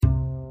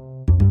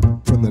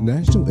From the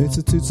National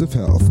Institutes of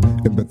Health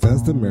in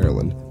Bethesda,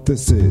 Maryland,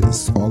 this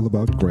is All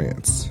About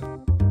Grants.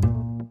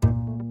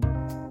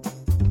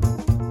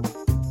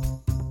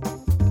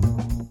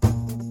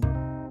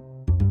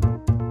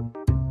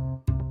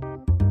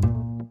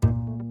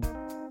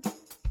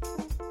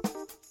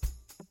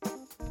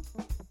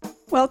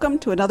 Welcome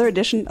to another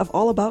edition of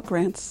All About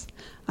Grants.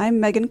 I'm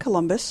Megan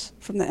Columbus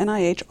from the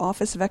NIH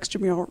Office of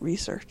Extramural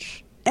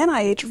Research.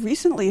 NIH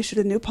recently issued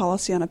a new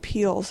policy on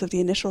appeals of the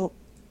initial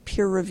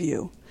peer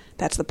review.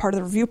 That's the part of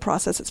the review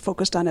process that's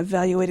focused on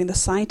evaluating the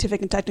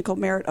scientific and technical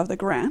merit of the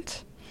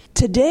grant.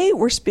 Today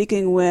we're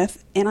speaking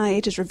with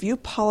NIH's Review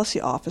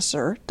Policy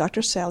Officer,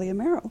 Dr. Sally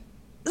Amaro.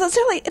 So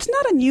Sally, it's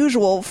not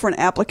unusual for an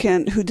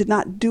applicant who did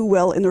not do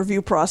well in the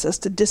review process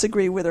to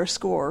disagree with their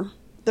score.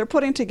 They're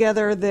putting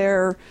together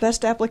their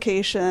best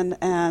application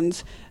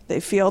and they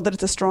feel that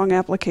it's a strong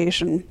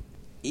application.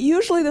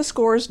 Usually the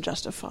score is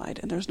justified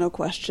and there's no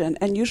question,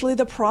 and usually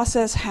the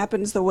process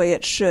happens the way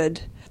it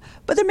should.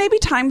 But there may be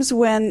times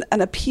when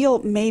an appeal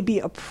may be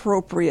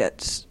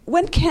appropriate.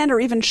 When can or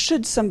even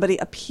should somebody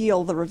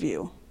appeal the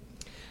review?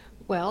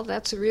 Well,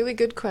 that's a really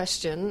good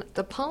question.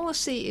 The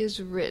policy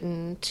is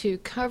written to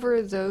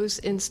cover those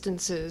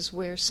instances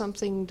where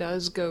something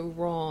does go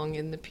wrong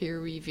in the peer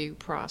review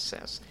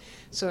process.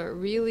 So it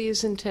really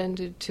is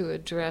intended to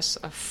address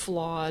a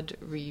flawed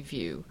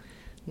review,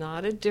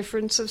 not a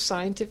difference of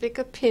scientific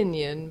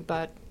opinion,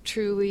 but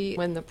truly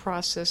when the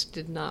process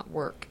did not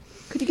work.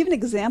 Could you give an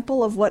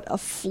example of what a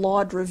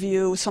flawed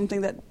review, something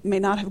that may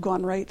not have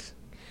gone right?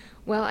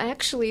 Well,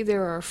 actually,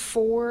 there are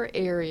 4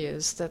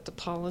 areas that the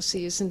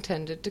policy is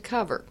intended to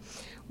cover.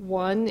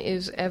 One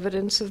is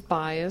evidence of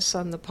bias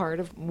on the part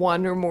of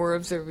one or more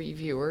of the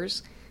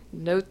reviewers.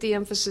 Note the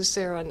emphasis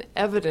there on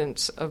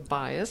evidence of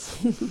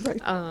bias.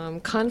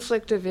 Right.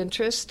 Conflict of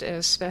interest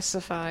as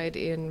specified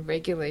in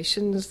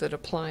regulations that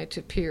apply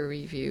to peer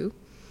review.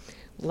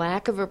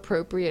 Lack of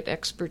appropriate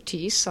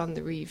expertise on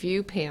the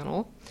review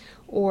panel,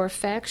 or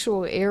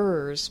factual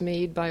errors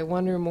made by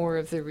one or more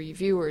of the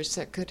reviewers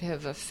that could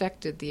have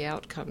affected the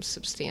outcome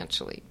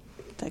substantially.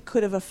 That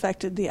could have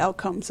affected the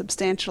outcome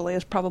substantially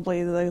is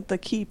probably the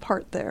key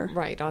part there.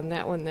 Right, on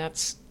that one,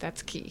 that's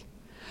key.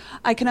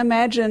 I can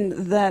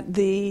imagine that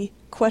the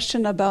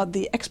question about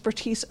the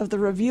expertise of the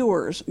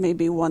reviewers may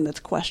be one that's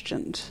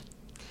questioned.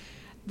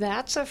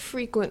 That's a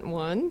frequent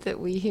one that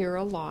we hear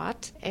a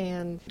lot,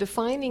 and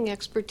defining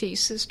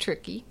expertise is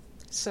tricky.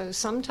 So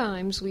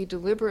sometimes we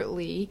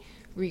deliberately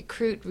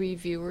recruit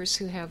reviewers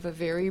who have a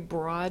very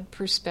broad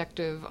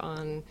perspective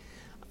on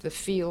the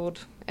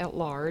field at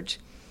large.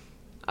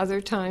 Other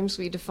times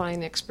we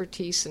define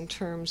expertise in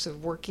terms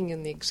of working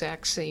in the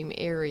exact same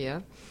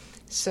area.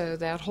 So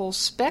that whole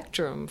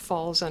spectrum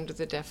falls under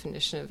the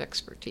definition of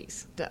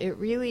expertise. It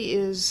really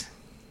is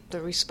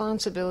the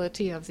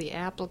responsibility of the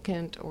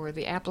applicant or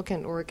the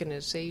applicant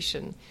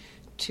organization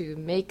to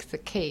make the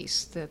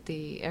case that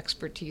the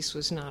expertise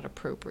was not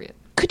appropriate.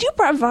 Could you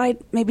provide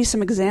maybe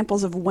some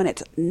examples of when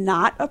it's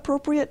not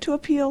appropriate to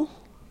appeal?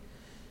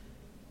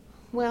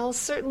 Well,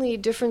 certainly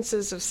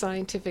differences of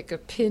scientific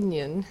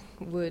opinion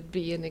would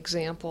be an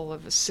example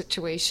of a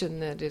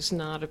situation that is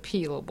not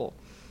appealable.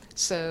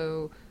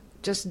 So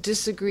just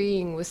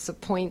disagreeing with the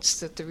points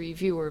that the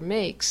reviewer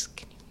makes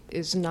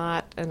is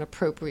not an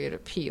appropriate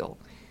appeal.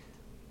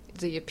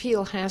 The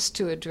appeal has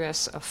to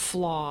address a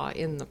flaw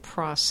in the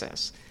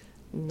process,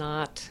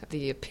 not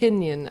the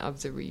opinion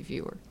of the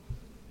reviewer.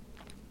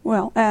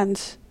 Well, and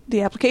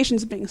the application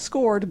is being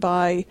scored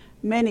by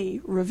many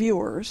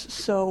reviewers,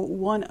 so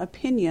one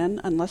opinion,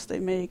 unless they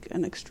make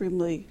an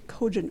extremely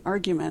cogent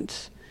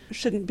argument,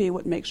 shouldn't be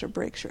what makes or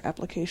breaks your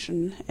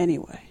application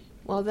anyway.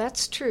 Well,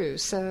 that's true.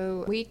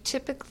 So we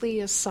typically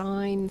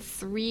assign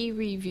 3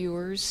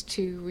 reviewers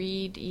to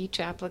read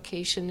each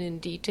application in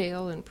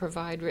detail and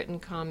provide written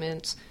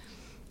comments,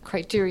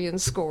 criterion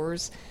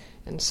scores,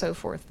 and so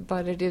forth.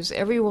 But it is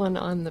everyone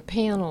on the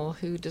panel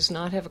who does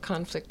not have a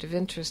conflict of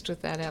interest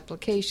with that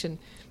application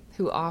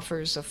who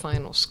offers a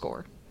final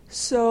score.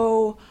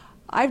 So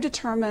I've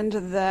determined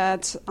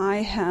that I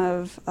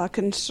have a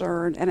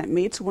concern and it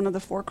meets one of the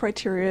 4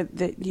 criteria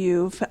that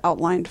you've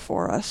outlined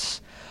for us.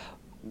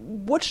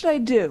 What should I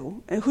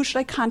do? Who should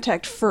I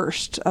contact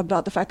first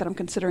about the fact that I'm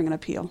considering an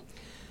appeal?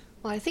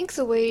 Well, I think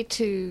the way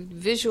to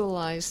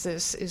visualize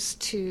this is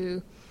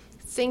to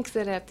think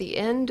that at the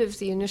end of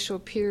the initial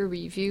peer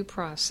review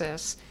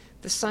process,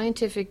 the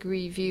scientific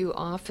review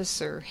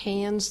officer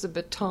hands the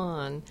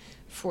baton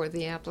for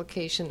the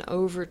application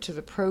over to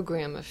the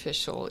program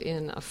official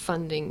in a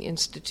funding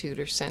institute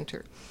or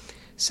center.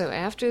 So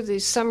after the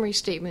summary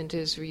statement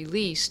is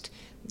released,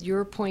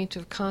 your point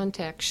of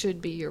contact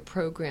should be your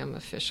program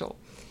official.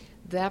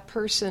 That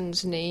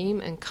person's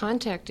name and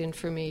contact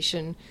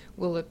information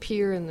will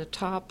appear in the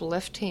top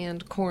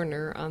left-hand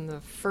corner on the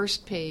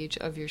first page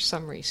of your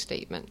summary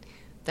statement.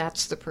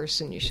 That's the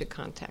person you should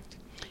contact.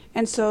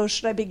 And so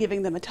should I be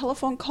giving them a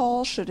telephone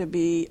call? Should I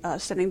be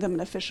sending them an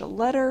official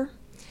letter?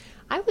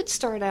 I would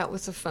start out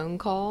with a phone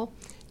call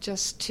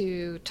just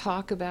to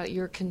talk about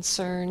your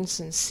concerns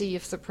and see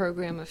if the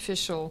program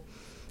official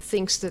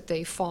thinks that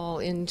they fall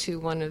into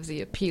one of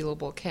the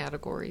appealable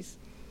categories.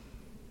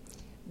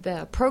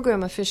 The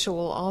program official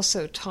will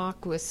also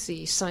talk with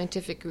the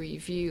scientific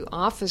review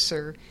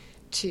officer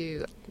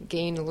to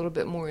gain a little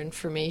bit more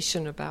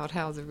information about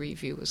how the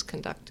review was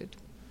conducted.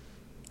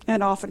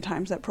 And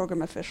oftentimes that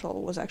program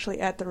official was actually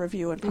at the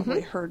review and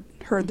probably heard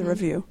the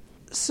review.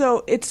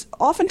 So it's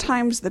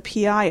oftentimes the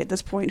PI at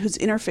this point who's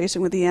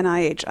interfacing with the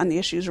NIH on the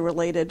issues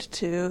related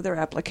to their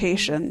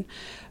application.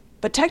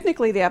 But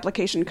technically the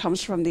application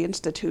comes from the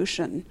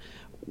institution.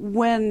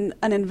 When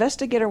an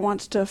investigator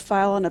wants to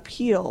file an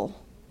appeal,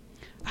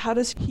 how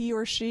does he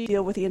or she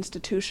deal with the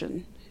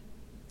institution?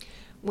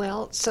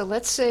 Well, so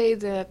let's say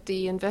that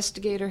the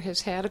investigator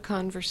has had a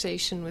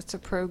conversation with the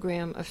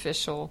program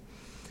official.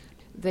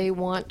 They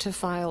want to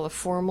file a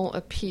formal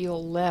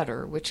appeal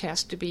letter, which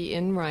has to be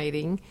in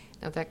writing.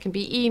 Now, that can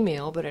be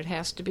email, but it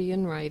has to be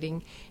in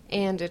writing,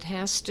 and it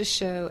has to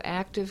show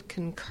active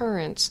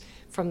concurrence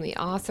from the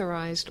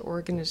authorized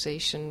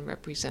organization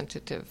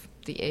representative,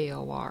 the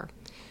AOR.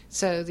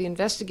 So the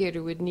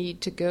investigator would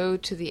need to go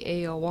to the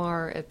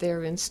AOR at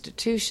their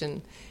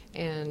institution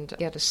and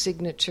get a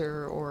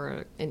signature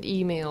or an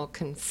email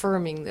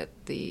confirming that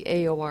the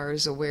AOR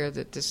is aware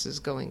that this is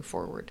going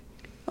forward.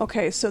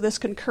 Okay, so this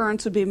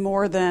concurrence would be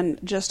more than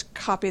just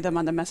copy them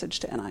on the message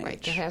to NIH.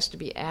 Right, there has to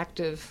be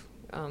active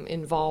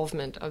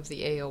involvement of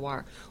the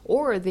AOR.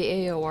 Or the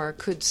AOR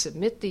could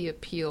submit the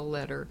appeal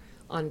letter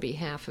on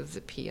behalf of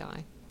the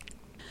PI.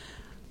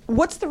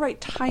 What's the right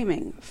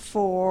timing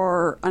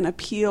for an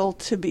appeal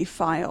to be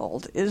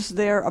filed? Is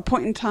there a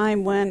point in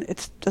time when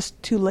it's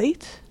just too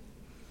late?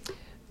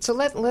 So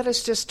let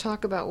us just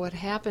talk about what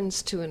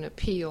happens to an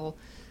appeal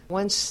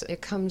once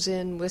it comes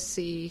in with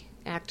the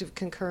active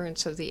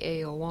concurrence of the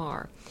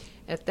AOR.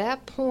 At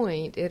that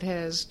point, it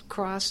has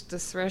crossed the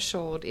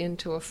threshold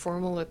into a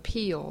formal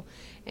appeal,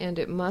 and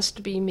it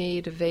must be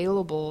made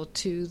available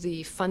to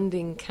the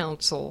funding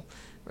council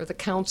or the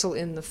council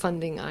in the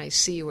funding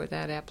IC where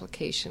that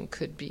application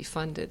could be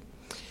funded.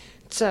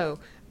 So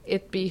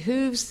it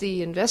behooves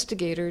the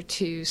investigator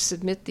to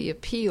submit the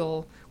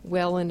appeal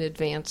well in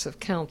advance of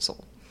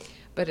council.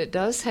 But it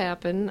does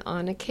happen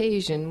on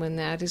occasion when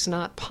that is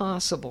not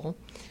possible,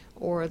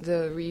 or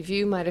the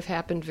review might have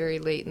happened very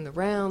late in the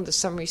round, the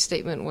summary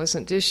statement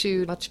wasn't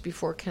issued much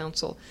before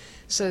council.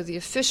 So the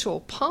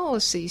official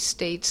policy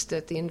states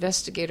that the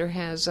investigator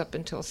has up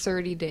until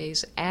 30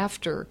 days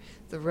after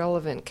the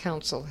relevant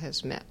council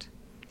has met.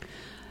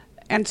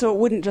 And so it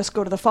wouldn't just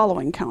go to the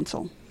following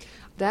council?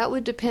 That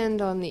would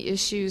depend on the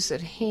issues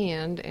at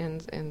hand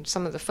and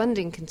some of the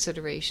funding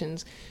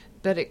considerations,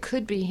 but it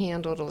could be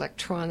handled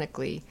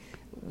electronically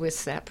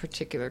with that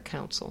particular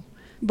council.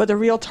 But the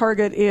real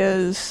target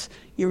is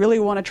you really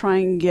want to try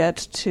and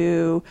get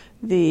to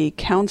the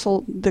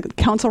council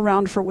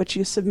round for which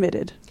you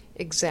submitted.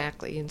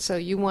 Exactly. And so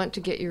you want to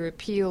get your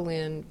appeal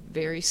in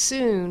very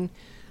soon,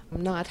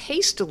 not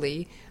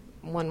hastily.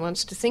 One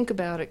wants to think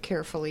about it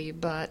carefully,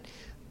 but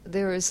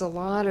there is a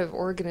lot of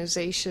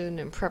organization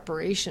and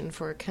preparation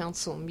for a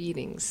council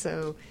meeting.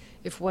 So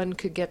if one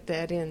could get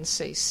that in,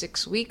 say,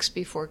 6 weeks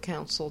before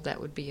council, that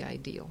would be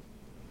ideal.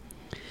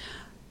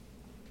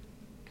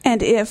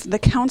 And if the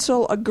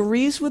council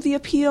agrees with the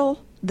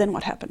appeal, then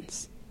what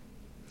happens?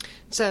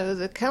 So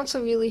the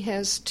council really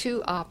has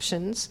two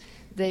options.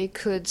 They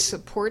could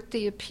support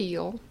the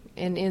appeal,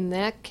 and in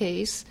that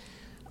case,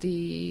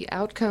 the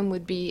outcome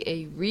would be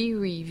a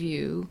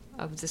re-review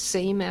of the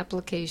same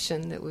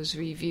application that was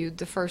reviewed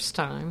the first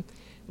time.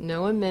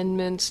 No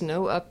amendments,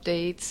 no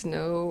updates,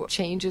 no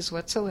changes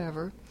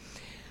whatsoever.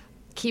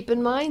 Keep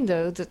in mind,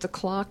 though, that the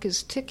clock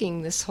is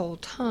ticking this whole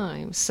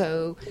time,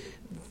 so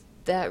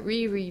that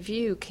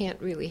re-review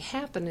can't really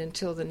happen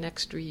until the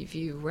next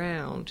review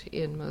round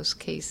in most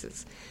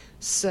cases.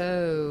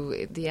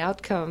 So the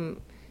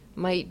outcome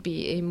might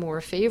be a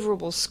more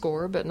favorable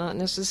score, but not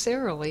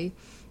necessarily,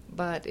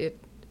 but it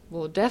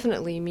will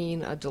definitely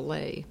mean a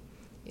delay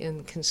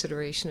in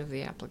consideration of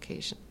the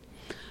application.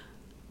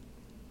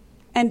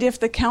 And if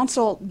the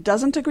council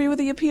doesn't agree with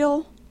the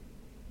appeal,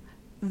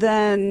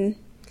 then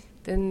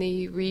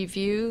the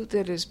review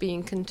that is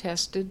being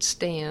contested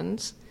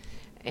stands,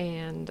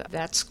 and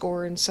that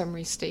score and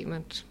summary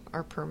statement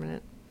are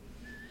permanent.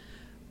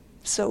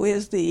 So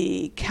is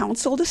the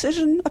council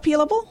decision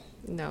appealable?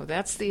 No,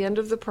 that's the end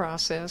of the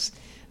process.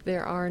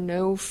 There are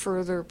no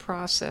further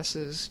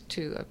processes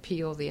to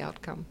appeal the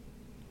outcome.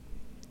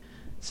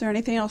 Is there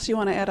anything else you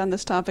want to add on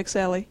this topic,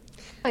 Sally?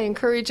 I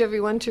encourage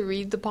everyone to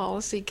read the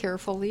policy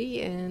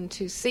carefully and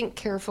to think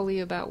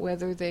carefully about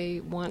whether they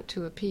want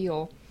to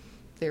appeal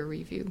their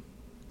review.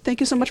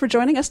 Thank you so much for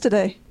joining us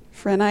today.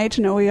 For NIH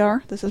and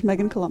OER, this is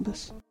Megan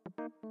Columbus.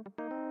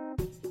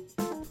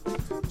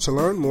 To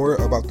learn more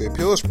about the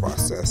appeals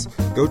process,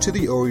 go to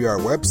the OER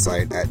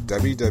website at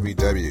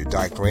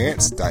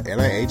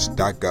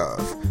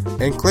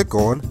www.grants.nih.gov and click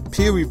on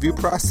Peer Review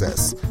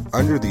Process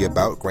under the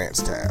About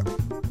Grants tab.